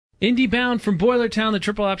Indy Bound from Boilertown. The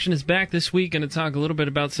triple option is back this week. Going to talk a little bit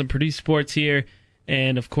about some Purdue sports here.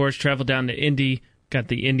 And, of course, travel down to Indy. Got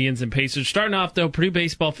the Indians and Pacers. Starting off, though, Purdue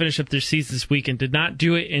baseball finished up their season this week and did not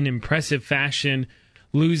do it in impressive fashion,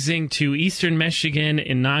 losing to Eastern Michigan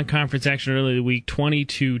in non-conference action earlier in the week,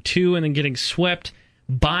 20-2, and then getting swept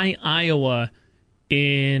by Iowa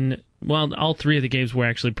in, well, all three of the games were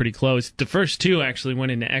actually pretty close. The first two actually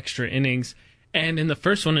went into extra innings. And in the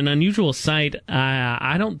first one, an unusual sight.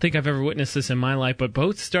 I don't think I've ever witnessed this in my life, but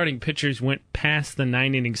both starting pitchers went past the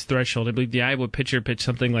 9 innings threshold. I believe the Iowa pitcher pitched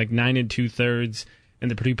something like 9 2/3, and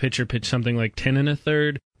the Purdue pitcher pitched something like 10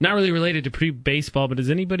 1/3. Not really related to Purdue baseball, but has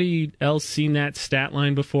anybody else seen that stat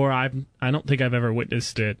line before? I don't think I've ever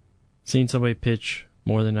witnessed it. Seen somebody pitch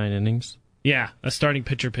more than 9 innings? Yeah, a starting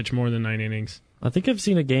pitcher pitched more than 9 innings. I think I've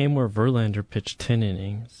seen a game where Verlander pitched 10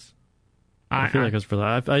 innings. I feel like it was for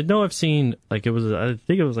that. I know I've seen, like, I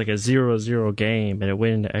think it was like a 0-0 game, and it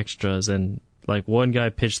went into extras, and, like, one guy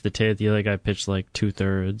pitched the 10th, the other guy pitched, like,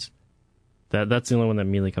 2/3. That's the only one that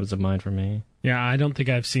immediately comes to mind for me. Yeah, I don't think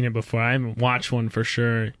I've seen it before. I haven't watched one for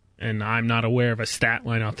sure, and I'm not aware of a stat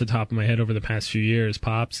line off the top of my head over the past few years.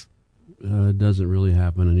 Pops? It doesn't really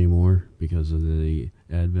happen anymore because of the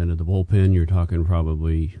advent of the bullpen. You're talking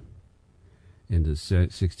probably in the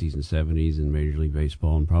 60s and 70s in Major League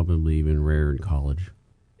Baseball, and probably even rare in college.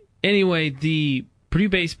 Anyway, the Purdue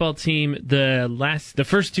baseball team, the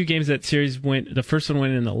first two games of that series the first one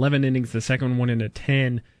went in 11 innings, the second one went into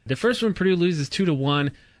 10. The first one, Purdue loses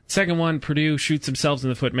 2-1. Second one, Purdue shoots themselves in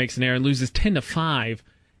the foot, makes an error, and loses 10-5.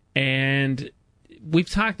 And we've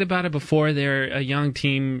talked about it before. They're a young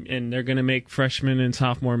team, and they're going to make freshman and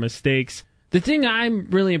sophomore mistakes. The thing I'm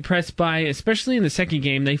really impressed by, especially in the second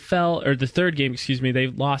game, the third game, they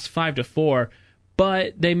lost 5-4,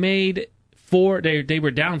 but they made they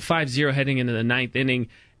were down 5-0 heading into the ninth inning,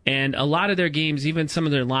 and a lot of their games, even some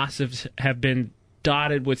of their losses, have been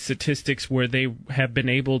dotted with statistics where they have been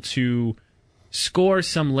able to score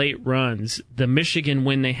some late runs. The Michigan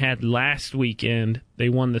win they had last weekend, they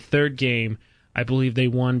won the third game. I believe they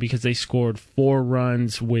won because they scored 4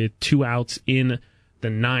 runs with 2 outs in the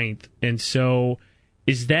ninth. And so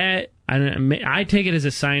is that, I take it as a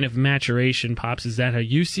sign of maturation, Pops. Is that how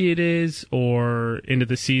you see it is, or into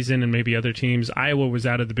the season and maybe other teams? Iowa was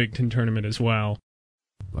out of the Big Ten tournament as well.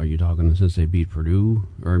 Are you talking since they beat Purdue?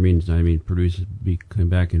 Or I mean Purdue came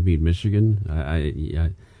back and beat Michigan? Yeah,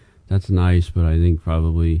 that's nice, but I think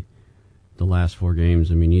probably the last 4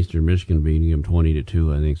 games, Eastern Michigan beating them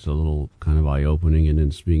 20-2, I think is a little kind of eye-opening, and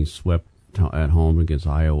then being swept at home against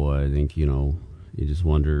Iowa, I think, you just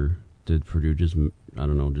wonder, did Purdue just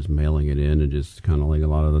mailing it in, and just kind of like a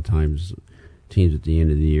lot of the times teams at the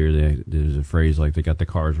end of the year, there's a phrase like they got the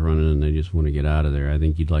cars running and they just want to get out of there. I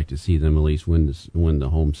think you'd like to see them at least win the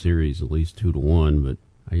home series at least 2-1, but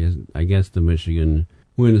I guess the Michigan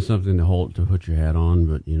win is something to put your hat on,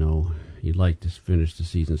 but you'd like to finish the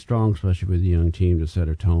season strong, especially with a young team, to set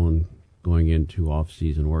a tone going into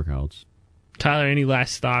off-season workouts. Tyler, any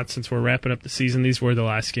last thoughts since we're wrapping up the season? These were the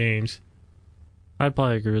last games. I'd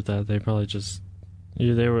probably agree with that. They probably just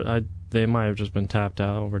they might have just been tapped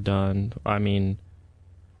out, overdone.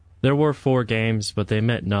 There were 4 games, but they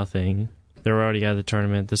meant nothing. They were already out of the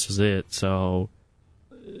tournament. This was it. So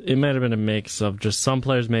it might have been a mix of just some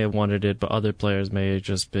players may have wanted it, but other players may have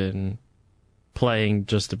just been playing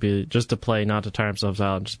just to play, not to tire themselves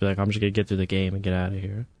out and just be like, I'm just gonna get through the game and get out of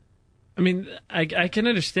here. I can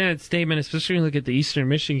understand that statement, especially when you look at the Eastern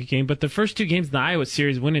Michigan game, but the first 2 games of the Iowa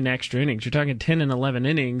series went in extra innings. You're talking 10 and 11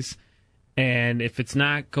 innings, and if it's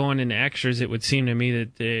not going into extras, it would seem to me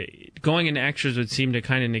that going into extras would seem to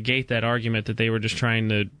kind of negate that argument that they were just trying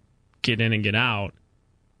to get in and get out.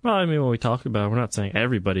 Well, when we talk about it, we're not saying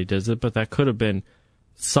everybody does it, but that could have been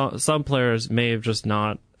some players may have just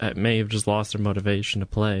lost their motivation to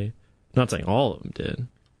play. I'm not saying all of them did.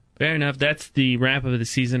 Fair enough. That's the wrap of the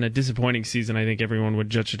season. A disappointing season, I think everyone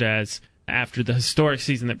would judge it as, after the historic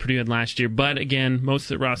season that Purdue had last year. But again, most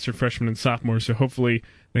of the roster freshmen and sophomores, so hopefully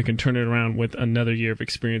they can turn it around with another year of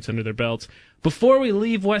experience under their belts. Before we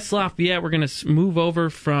leave West Lafayette, we're going to move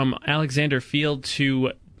over from Alexander Field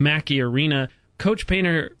to Mackey Arena. Coach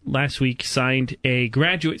Painter last week signed a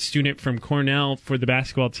graduate student from Cornell for the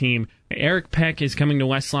basketball team. Eric Peck is coming to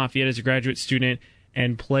West Lafayette as a graduate student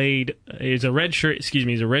and is a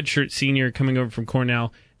redshirt senior coming over from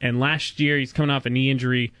Cornell. And last year, he's coming off a knee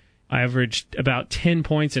injury, averaged about 10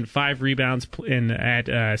 points and 5 rebounds at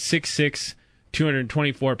 6'6",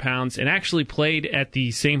 224 pounds, and actually played at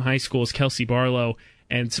the same high school as Kelsey Barlow.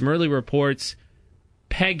 And some early reports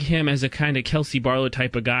peg him as a kind of Kelsey Barlow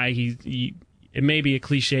type of guy. it may be a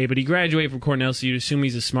cliche, but he graduated from Cornell, so you'd assume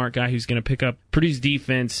he's a smart guy who's going to pick up Purdue's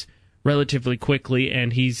defense relatively quickly,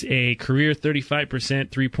 and he's a career 35%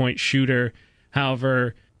 three-point shooter.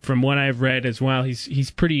 However, from what I've read as well, he's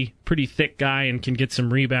pretty thick guy and can get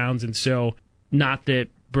some rebounds, and so not that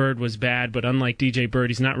Bird was bad, but unlike DJ Bird,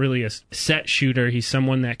 he's not really a set shooter. He's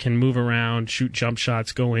someone that can move around, shoot jump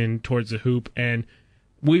shots, go in towards the hoop, and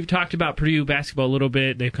we've talked about Purdue basketball a little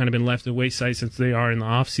bit. They've kind of been left at the wayside since they are in the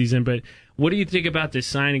offseason, but what do you think about this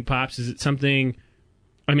signing, Pops? Is it something...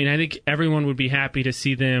 I mean, I think everyone would be happy to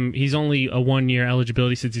see them. He's only a one-year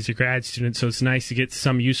eligibility since he's a grad student, so it's nice to get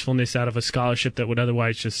some usefulness out of a scholarship that would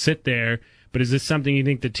otherwise just sit there. But is this something you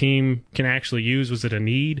think the team can actually use? Was it a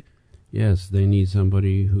need? Yes, they need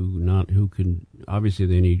somebody who could. Obviously,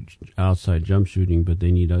 they need outside jump shooting, but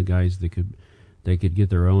they need guys that could get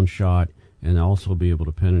their own shot and also be able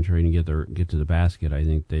to penetrate and get to the basket. I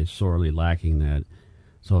think they're sorely lacking that.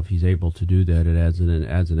 So if he's able to do that, it adds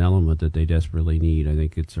an element that they desperately need. I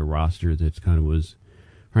think it's a roster that's kind of was,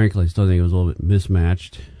 frankly, I still think it was a little bit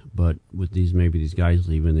mismatched. But with these guys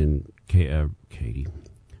leaving, then Katie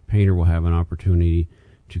Painter will have an opportunity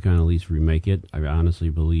to kind of at least remake it. I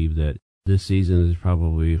honestly believe that this season is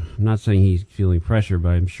probably, I'm not saying he's feeling pressure, but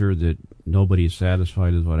I'm sure that nobody is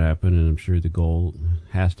satisfied with what happened, and I'm sure the goal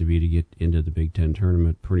has to be to get into the Big Ten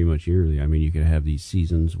tournament pretty much yearly. I mean, you could have these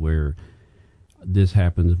seasons where this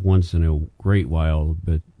happens once in a great while,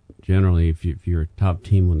 but generally, if you're a top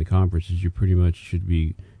team in the conferences, you pretty much should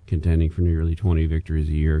be contending for nearly 20 victories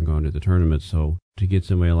a year and going to the tournament. So to get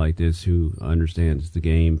somebody like this who understands the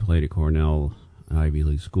game, played at Cornell, an Ivy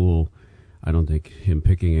League school, I don't think him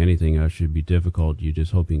picking anything out should be difficult. You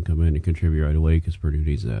just hope he can come in and contribute right away because Purdue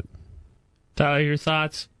needs that. Tyler, your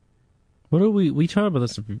thoughts? What do we talked about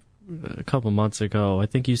this a couple months ago. I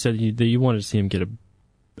think you said that you wanted to see him get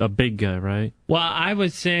a big guy, right? Well, I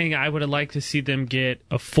was saying I would have liked to see them get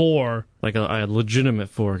a 4. Like a legitimate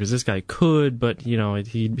 4, because this guy could, but,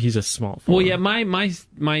 he's a small 4. Well, yeah,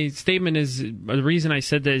 my statement is, the reason I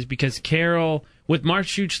said that is because Carroll, with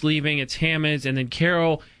Marchuch leaving, it's Hammonds, and then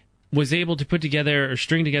Carroll was able to put together or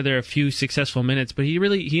string together a few successful minutes, but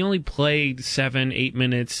he only played 7-8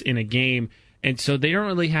 minutes in a game, and so they don't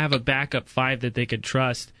really have a backup 5 that they could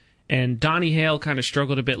trust. And Donnie Hale kind of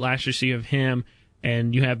struggled a bit last year, so you have him.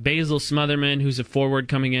 And you have Basil Smotherman, who's a forward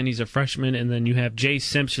coming in. He's a freshman. And then you have Jay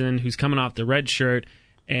Simpson, who's coming off the red shirt.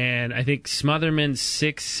 And I think Smotherman's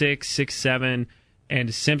 6'6", 6'7",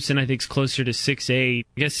 and Simpson, I think, is closer to 6'8".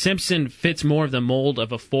 I guess Simpson fits more of the mold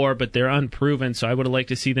of a 4, but they're unproven. So I would have liked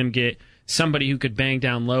to see them get somebody who could bang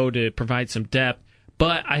down low to provide some depth.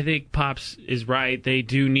 But I think Pops is right. They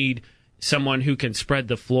do need someone who can spread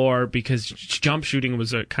the floor because jump shooting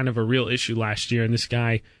was a kind of a real issue last year. And this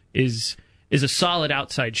guy is a solid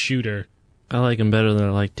outside shooter. I like him better than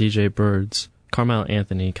I like DJ Bird's Carmelo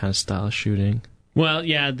Anthony kind of style of shooting. Well,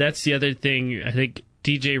 yeah, that's the other thing. I think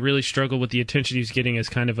DJ really struggled with the attention he was getting as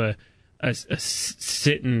kind of a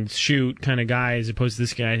sit and shoot kind of guy, as opposed to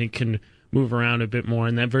this guy I think can move around a bit more,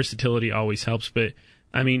 and that versatility always helps. But,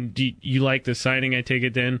 I mean, do you like the signing, I take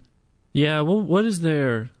it, then? Yeah, well, what is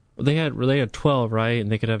their... They had 12, right?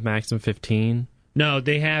 And they could have maximum 15? No,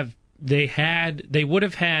 they would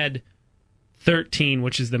have had 13,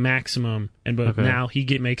 which is the maximum, but now he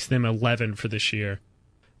makes them 11 for this year.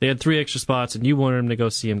 They had 3 extra spots, and you wanted them to go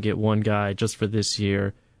see him get one guy just for this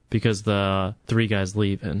year because the 3 guys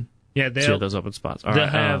leaving. Yeah, they'll those open spots. They'll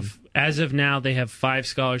have, as of now, they have 5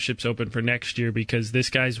 scholarships open for next year because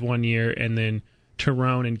this guy's 1 year, and then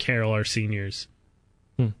Tyrone and Carroll are seniors.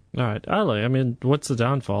 All right. I mean, what's the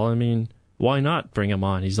downfall? I mean, why not bring him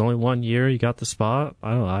on? He's only 1 year. He got the spot.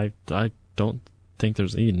 I don't know. I don't think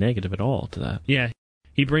there's any negative at all to that. Yeah,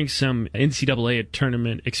 he brings some NCAA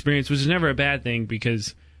tournament experience, which is never a bad thing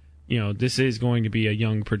because, this is going to be a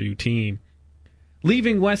young Purdue team.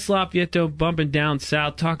 Leaving West Lafayette, bumping down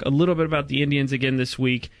south, talk a little bit about the Indians again this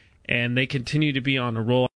week, and they continue to be on a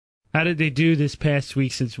roll. How did they do this past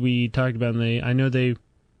week since we talked about them? I know they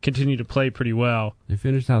continue to play pretty well. They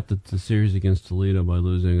finished out the series against Toledo by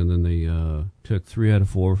losing, and then they took 3 out of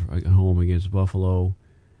 4 at home against Buffalo,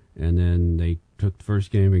 and then they took the first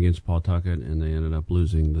game against Pawtucket, and they ended up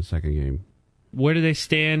losing the second game. Where do they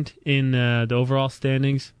stand in the overall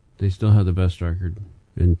standings? They still have the best record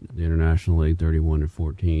in the International League,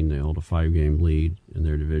 31-14. They hold a 5-game lead in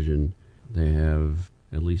their division. They have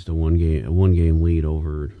at least a one game lead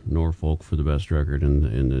over Norfolk for the best record in the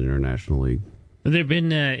International League. Have there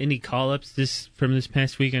been any call-ups from this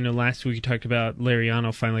past week? I know last week you talked about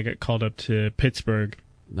Lariano finally got called up to Pittsburgh.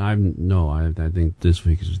 I think this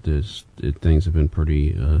week things have been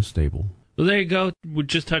pretty stable. Well, there you go. We'll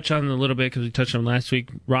just touch on it a little bit because we touched on last week.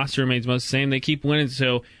 Roster remains most the same. They keep winning,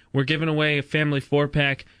 so we're giving away a family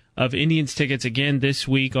 4-pack of Indians tickets again this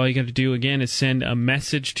week. All you got to do, again, is send a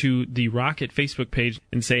message to the Rocket Facebook page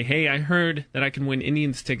and say, hey, I heard that I can win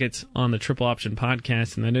Indians tickets on the Triple Option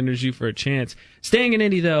podcast, and that enters you for a chance. Staying in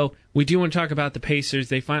Indy, though, we do want to talk about the Pacers.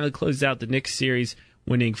 They finally closed out the Knicks series,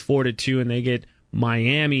 winning 4-2, and they get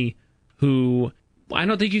Miami, who I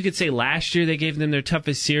don't think you could say last year they gave them their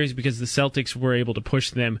toughest series because the Celtics were able to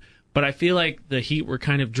push them. But I feel like the Heat were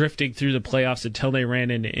kind of drifting through the playoffs until they ran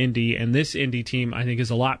into Indy, and this Indy team, I think, is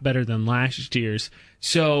a lot better than last year's.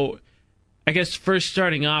 So I guess first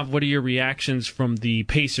starting off, what are your reactions from the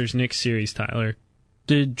Pacers-Knicks series, Tyler?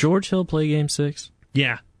 Did George Hill play Game 6?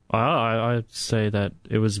 Yeah. I'd say that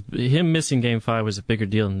it was him missing Game 5 was a bigger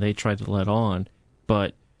deal than they tried to let on.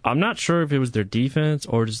 But I'm not sure if it was their defense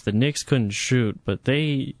or just the Knicks couldn't shoot, but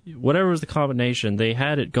whatever was the combination, they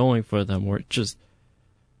had it going for them where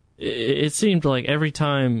it seemed like every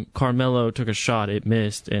time Carmelo took a shot, it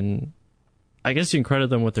missed, and I guess you can credit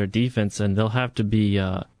them with their defense, and they'll have to be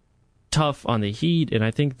tough on the Heat, and I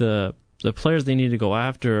think the players they need to go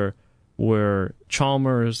after were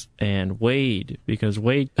Chalmers and Wade, because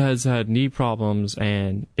Wade has had knee problems,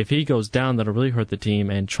 and if he goes down, that'll really hurt the team,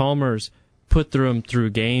 and Chalmers put them through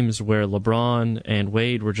games where LeBron and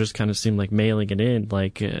Wade were just kind of seemed like mailing it in,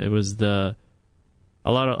 like it was I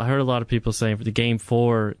heard a lot of people saying for the Game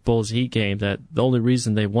 4 Bulls-Heat game that the only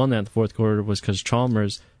reason they won that in the fourth quarter was because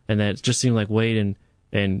Chalmers, and that it just seemed like Wade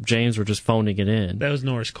and James were just phoning it in. That was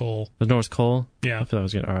Norris Cole. Was Norris Cole? Yeah. I thought I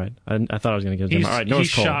was going to, all right. I thought I was going to give him, all right,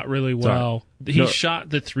 Norris Cole. He shot really well. He shot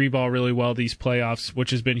the 3-ball really well these playoffs, which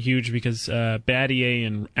has been huge because Battier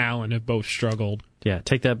and Allen have both struggled. Yeah,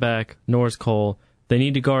 take that back. Norris Cole. They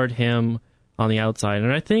need to guard him on the outside,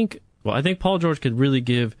 and I think Paul George could really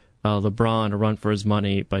give LeBron a run for his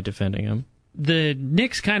money by defending him. The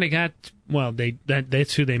Knicks kind of got, well,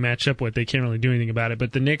 that's who they match up with. They can't really do anything about it.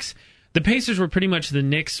 But the Pacers were pretty much the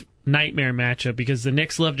Knicks' nightmare matchup because the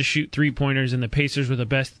Knicks love to shoot three-pointers and the Pacers were the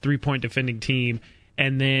best three-point defending team.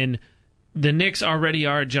 And then the Knicks already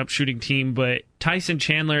are a jump-shooting team, but Tyson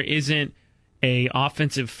Chandler isn't a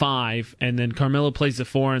offensive 5, and then Carmelo plays the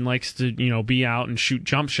 4 and likes to, be out and shoot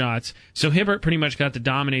jump shots. So Hibbert pretty much got to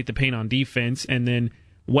dominate the paint on defense, and then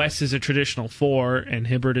West is a traditional 4 and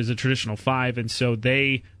Hibbert is a traditional 5, and so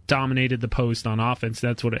they dominated the post on offense.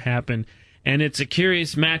 That's what happened. And it's a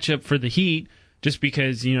curious matchup for the Heat just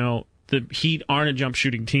because, the Heat aren't a jump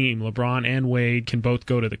shooting team. LeBron and Wade can both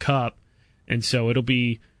go to the cup, and so it'll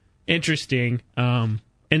be interesting.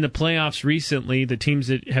 In the playoffs recently, the teams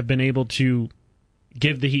that have been able to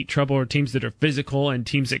give the Heat trouble are teams that are physical and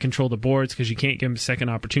teams that control the boards because you can't give them second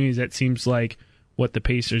opportunities. That seems like what the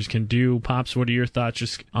Pacers can do. Pops, what are your thoughts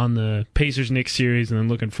just on the Pacers-Knicks series and then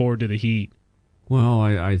looking forward to the Heat? Well,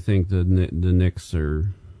 I think the Knicks are,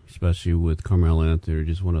 especially with Carmelo Anthony, they're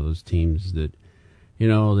just one of those teams that,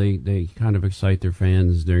 they kind of excite their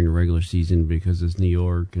fans during the regular season because it's New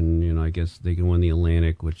York and, I guess they can win the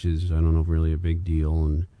Atlantic, which is, I don't know, really a big deal,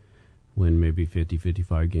 and win maybe 50,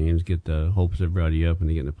 55 games, get the hopes of everybody up and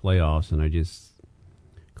they get in the playoffs. And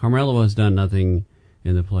Carmelo has done nothing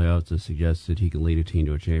in the playoffs to suggest that he can lead a team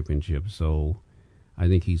to a championship. So I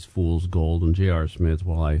think he's fool's gold. And J.R. Smith,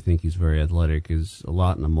 while I think he's very athletic, is a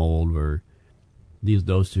lot in the mold where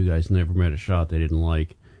those two guys never met a shot they didn't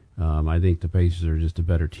like. I think the Pacers are just a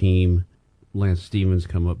better team. Lance Stevens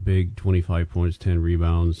come up big, 25 points, 10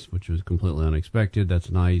 rebounds, which was completely unexpected.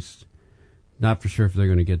 That's nice. Not for sure if they're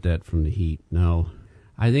going to get that from the Heat. Now,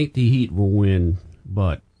 I think the Heat will win,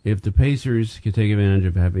 but if the Pacers can take advantage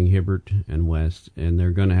of having Hibbert and West, and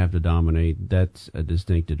they're going to have to dominate, that's a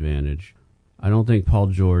distinct advantage. I don't think Paul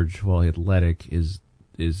George, while athletic, is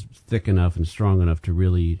thick enough and strong enough to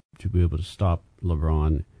be able to stop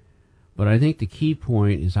LeBron. But I think the key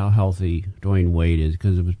point is how healthy Dwayne Wade is,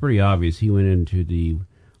 because it was pretty obvious he went into the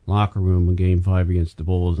locker room in Game 5 against the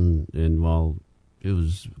Bulls, and while it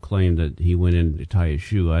was claimed that he went in to tie his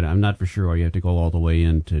shoe, I'm not for sure why you have to go all the way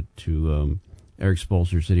in to Eric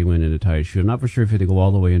Spoelstra said he went in to tie his shoe. I'm not for sure if you have to go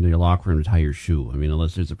all the way into your locker room to tie your shoe. I mean,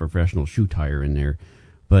 unless there's a professional shoe tire in there.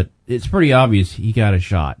 But it's pretty obvious he got a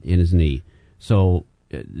shot in his knee. So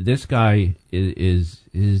this guy his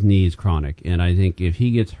knee is chronic, and I think if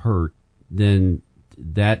he gets hurt, then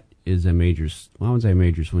that is a major, well, I wouldn't say a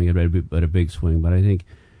major swing, but a big swing. But I think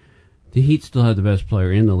the Heat still have the best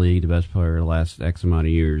player in the league, the best player the last X amount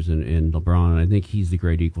of years, in LeBron. And I think he's the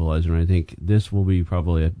great equalizer. And I think this will be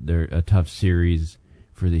probably a tough series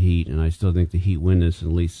for the Heat. And I still think the Heat win this in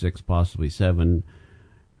at least 6, possibly 7.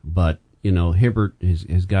 But, Hibbert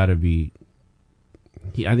has got to be,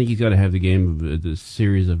 I think he's got to have the game of the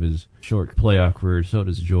series of his short playoff career. So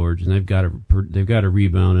does George, and they've got to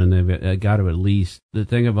rebound, and they've got to at least. The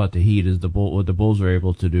thing about the Heat is what the Bulls are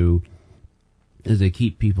able to do is they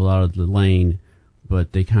keep people out of the lane,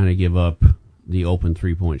 but they kind of give up the open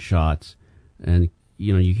 3-point shots, and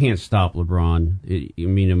you can't stop LeBron.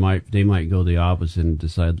 They might go the opposite and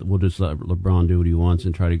decide we'll just let LeBron do what he wants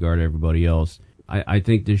and try to guard everybody else. I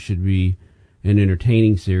think this should be an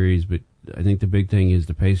entertaining series, but I think the big thing is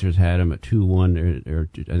the Pacers had them at 2-1, or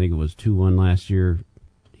I think it was 2-1 last year,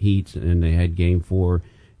 Heat, and they had Game 4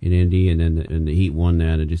 in Indy, and then the Heat won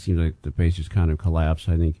that. It just seems like the Pacers kind of collapsed.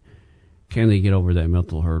 I think, can they get over that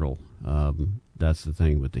mental hurdle? That's the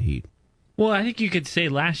thing with the Heat. Well, I think you could say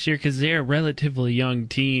last year, because they're a relatively young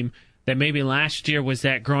team, that maybe last year was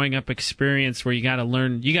that growing up experience where you got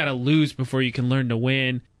to lose before you can learn to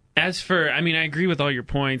win. As for, I agree with all your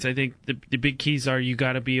points. I think the big keys are you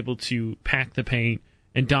got to be able to pack the paint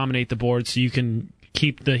and dominate the board so you can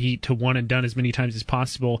keep the Heat to one and done as many times as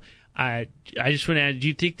possible. I just want to add, do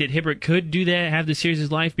you think that Hibbert could do that, have the series of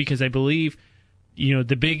his life? Because I believe,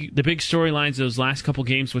 the big storylines those last couple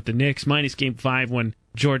games with the Knicks, minus Game 5 when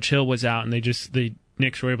George Hill was out and the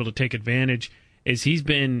Knicks were able to take advantage, is he's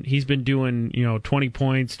been doing 20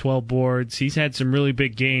 points, 12 boards. He's had some really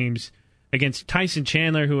big games against Tyson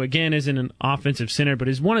Chandler, who, again, isn't an offensive center, but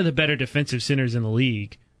is one of the better defensive centers in the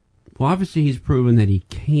league. Well, obviously he's proven that he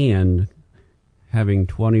can, having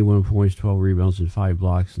 21 points, 12 rebounds, and 5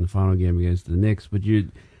 blocks in the final game against the Knicks. But,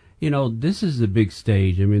 this is the big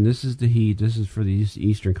stage. This is the Heat. This is for the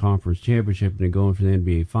Eastern Conference Championship, and they're going for the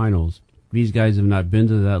NBA Finals. These guys have not been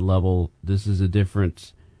to that level. This is a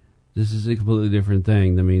completely different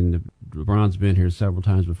thing. LeBron's been here several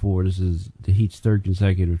times before. This is the Heat's third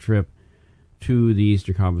consecutive trip to the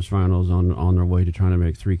Eastern Conference Finals on their way to trying to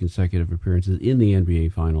make 3 consecutive appearances in the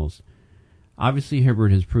NBA Finals. Obviously,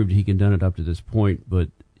 Hibbert has proved he can done it up to this point, but,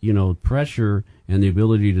 pressure and the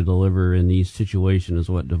ability to deliver in these situations is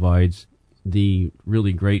what divides the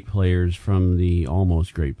really great players from the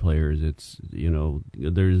almost great players. It's,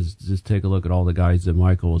 there's just take a look at all the guys that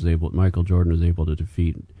Michael Jordan was able to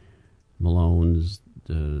defeat. Malone's,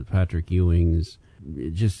 Patrick Ewing's,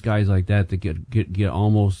 just guys like that get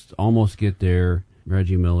almost get there.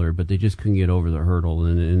 Reggie Miller, but they just couldn't get over the hurdle,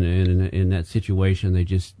 and in that situation, they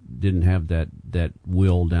just didn't have that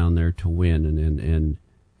will down there to win, and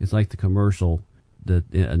it's like the commercial that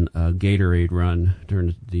a Gatorade run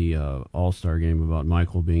during the All-Star game about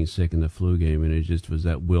Michael being sick in the flu game, and it just was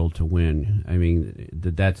that will to win.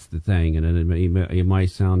 That's the thing, and it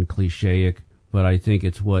might sound clichéic, but I think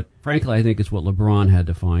it's what LeBron had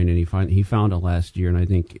to find, and he found it last year. And I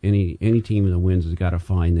think any team that wins has got to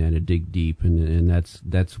find that and dig deep, and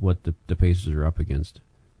that's what the Pacers are up against.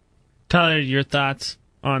 Tyler, your thoughts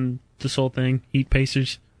on this whole thing, Heat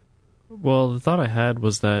Pacers? Well, the thought I had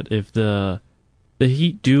was that if the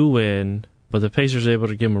Heat do win, but the Pacers are able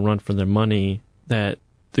to give them a run for their money, that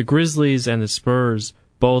the Grizzlies and the Spurs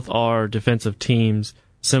both are defensive teams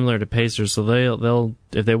similar to Pacers, so they'll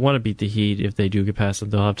if they want to beat the Heat, if they do get past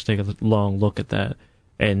them, they'll have to take a long look at that.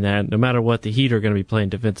 And that no matter what, the Heat are going to be playing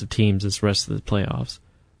defensive teams this rest of the playoffs.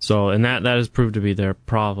 So, and that has proved to be their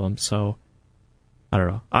problem. So, I don't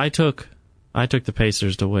know. I took the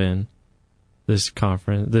Pacers to win this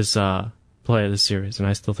this series, and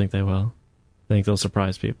I still think they will. I think they'll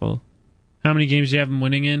surprise people. How many games do you have them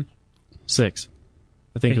winning in? 6.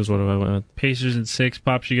 I think it was what I went with. Pacers in 6.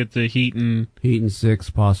 Pops, you get the Heat in 6,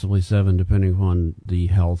 possibly 7, depending upon the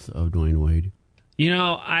health of Dwayne Wade.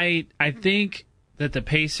 I think that the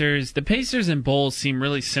Pacers and Bulls seem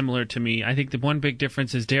really similar to me. I think the one big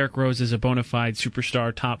difference is Derrick Rose is a bona fide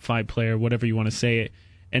superstar, top 5 player, whatever you want to say it.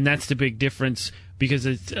 And that's the big difference, because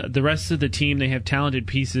it's, the rest of the team, they have talented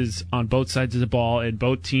pieces on both sides of the ball, and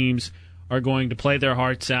both teams are going to play their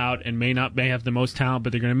hearts out and may have the most talent,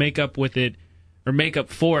 but they're going to make up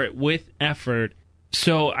for it with effort.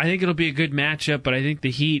 So I think it'll be a good matchup, but I think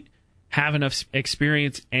the Heat have enough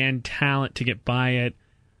experience and talent to get by it.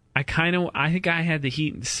 I think I had the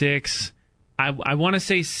Heat in 6. I want to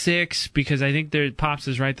say 6 because I think Pops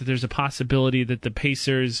is right that there's a possibility that the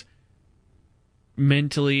Pacers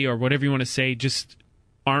mentally, or whatever you want to say, just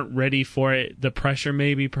aren't ready for it. The pressure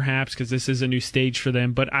maybe, perhaps, because this is a new stage for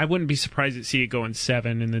them. But I wouldn't be surprised to see it go in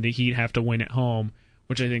 7 and then the Heat have to win at home,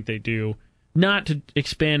 which I think they do. Not to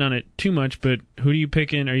expand on it too much, but who are you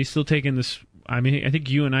picking? Are you still taking this? I think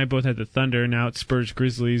you and I both had the Thunder. Now it's Spurs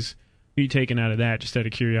Grizzlies. Who are you taking out of that, just out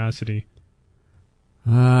of curiosity?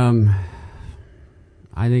 I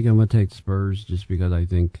think I'm going to take the Spurs just because I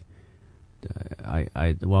think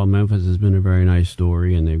Memphis has been a very nice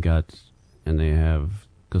story, and they have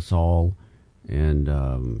Gasol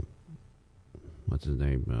and what's his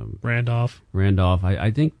name? Randolph.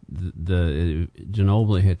 I think the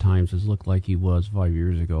Ginobili at times has looked like he was 5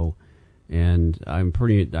 years ago, and I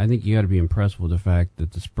think you got to be impressed with the fact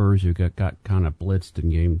that the Spurs, who got kind of blitzed in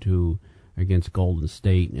Game 2 against Golden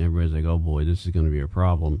State, and everybody's like, oh boy, this is going to be a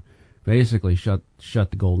problem. Basically, shut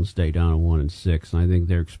the Golden State down at 1-6, and I think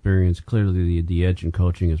their experience, clearly the edge in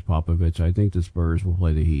coaching is Popovich. I think the Spurs will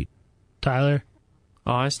play the Heat. Tyler?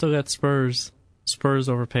 Oh, I still got Spurs. Spurs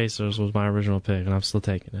over Pacers was my original pick, and I'm still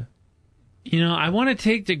taking it. You know, I want to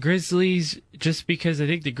take the Grizzlies just because I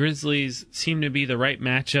think the Grizzlies seem to be the right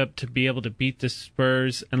matchup to be able to beat the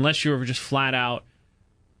Spurs, unless you were just flat out.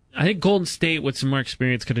 I think Golden State, with some more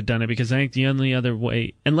experience, could have done it, because I think the only other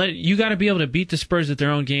way, you got to be able to beat the Spurs at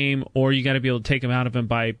their own game, or you got to be able to take them out of them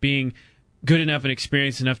by being good enough and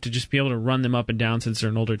experienced enough to just be able to run them up and down since they're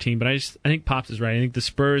an older team. But I think Pops is right. I think the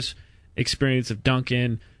Spurs' experience of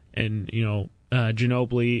Duncan and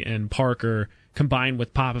Ginobili and Parker, combined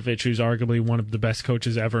with Popovich, who's arguably one of the best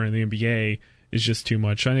coaches ever in the NBA, is just too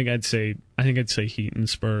much. I think I'd say Heat and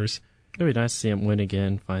Spurs. It'd be nice to see him win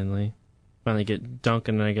again. Finally get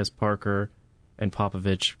Duncan and I guess Parker and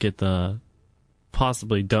Popovich get the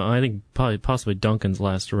possibly Duncan's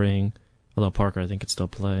last ring. Although Parker, I think, could still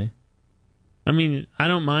play. I mean, I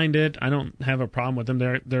don't mind it. I don't have a problem with them.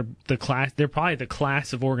 They're the class. They're probably the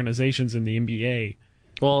class of organizations in the NBA.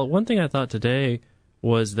 Well, one thing I thought today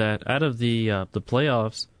was that out of the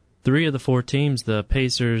playoffs, 3 of the 4 teams, the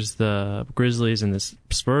Pacers, the Grizzlies, and the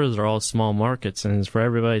Spurs, are all small markets. And for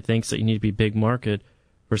everybody who thinks that you need to be big market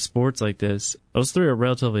for sports like this, those 3 are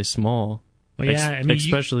relatively small. Well, yeah, I mean,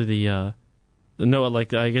 especially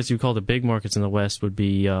I guess you call the big markets in the West would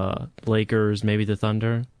be Lakers, maybe the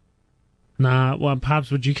Thunder. Nah, well, Pops,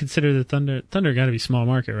 would you consider the Thunder? Thunder got to be small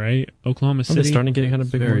market, right? Oklahoma City. They're starting to get kind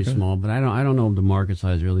of big. Very market. small, but I don't know if the market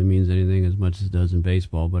size really means anything as much as it does in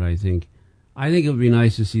baseball. But I think it would be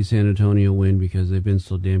nice to see San Antonio win because they've been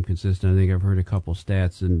so damn consistent. I think I've heard a couple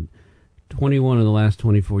stats, and 21 of the last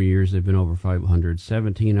 24 years they've been over 500.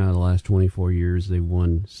 17 out of the last 24 years they've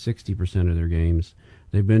won 60% of their games.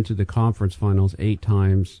 They've been to the conference finals 8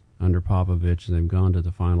 times under Popovich, and they've gone to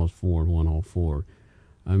the finals 4 and won all 4.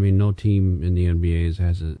 I mean, no team in the NBA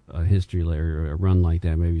has a history or a run like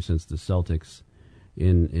that, maybe since the Celtics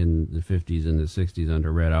in the 50s and the 60s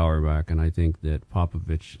under Red Auerbach, and I think that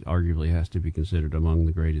Popovich arguably has to be considered among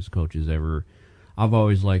the greatest coaches ever. I've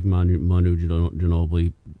always liked Manu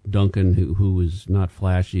Ginobili. Duncan, who is not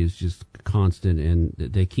flashy, is just constant, and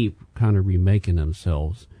they keep kind of remaking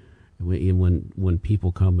themselves when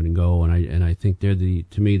people come and go, and I think they're the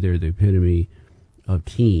epitome of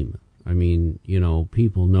team. I mean,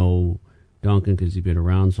 people know Duncan because he's been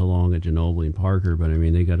around so long at Ginobili and Parker, but I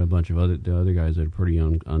mean, they got a bunch of other guys that are pretty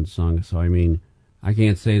unsung. So I mean, I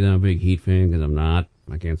can't say that I'm a big Heat fan because I'm not.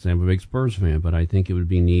 I can't say I'm a big Spurs fan, but I think it would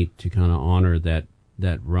be neat to kind of honor that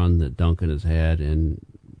run that Duncan has had and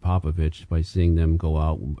Popovich by seeing them go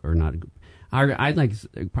out or not.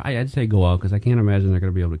 I'd say go out because I can't imagine they're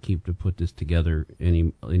going to be able to put this together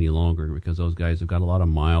any longer because those guys have got a lot of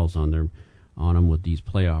miles on them with these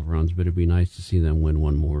playoff runs, but it'd be nice to see them win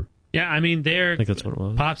one more. Yeah, I mean, I think that's what it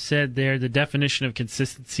was. Pop said they're the definition of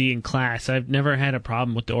consistency in class. I've never had a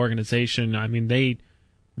problem with the organization. I mean,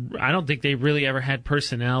 I don't think they really ever had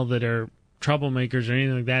personnel that are troublemakers or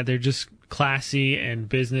anything like that. They're just classy and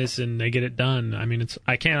business, and they get it done. I mean,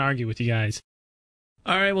 I can't argue with you guys.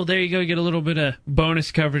 All right, well, there you go. You get a little bit of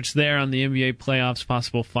bonus coverage there on the NBA playoffs,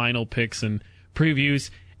 possible final picks and previews.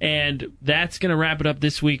 And that's going to wrap it up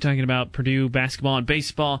this week, talking about Purdue basketball and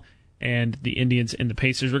baseball and the Indians and the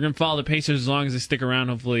Pacers. We're going to follow the Pacers as long as they stick around.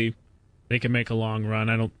 Hopefully they can make a long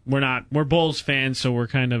run. We're Bulls fans, so we're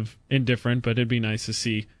kind of indifferent, but it'd be nice to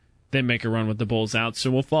see them make a run with the Bulls out. So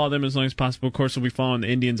we'll follow them as long as possible. Of course, we'll be following the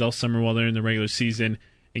Indians all summer while they're in the regular season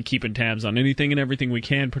and keeping tabs on anything and everything we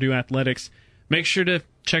can. Purdue Athletics. Make sure to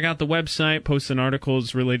check out the website, posting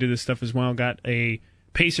articles related to this stuff as well. Got a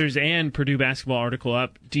Pacers and Purdue basketball article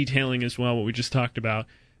up detailing as well what we just talked about.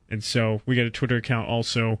 And so we got a Twitter account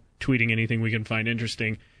also tweeting anything we can find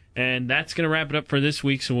interesting. And that's going to wrap it up for this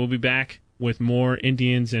week. So we'll be back with more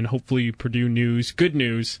Indians and hopefully Purdue news, good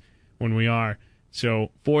news, when we are.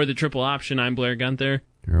 So for the Triple Option, I'm Blair Gunther.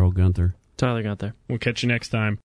 Harold Gunther. Tyler Gunther. We'll catch you next time.